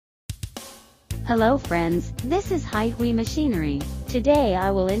Hello friends, this is Haihui Machinery. Today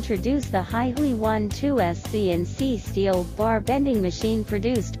I will introduce the Haihui 12S CNC steel bar bending machine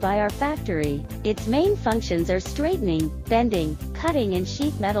produced by our factory. Its main functions are straightening, bending, cutting and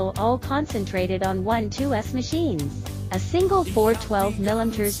sheet metal, all concentrated on 12S machines. A single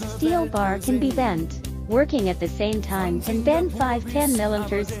 412mm steel bar can be bent. Working at the same time can bend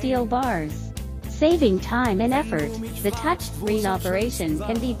 510mm steel bars. Saving time and effort, the touch-screen operation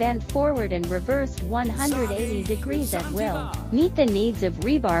can be bent forward and reverse 180 degrees at will. Meet the needs of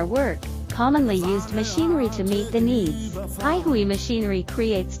rebar work, commonly used machinery to meet the needs. Haihui Machinery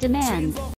creates demand.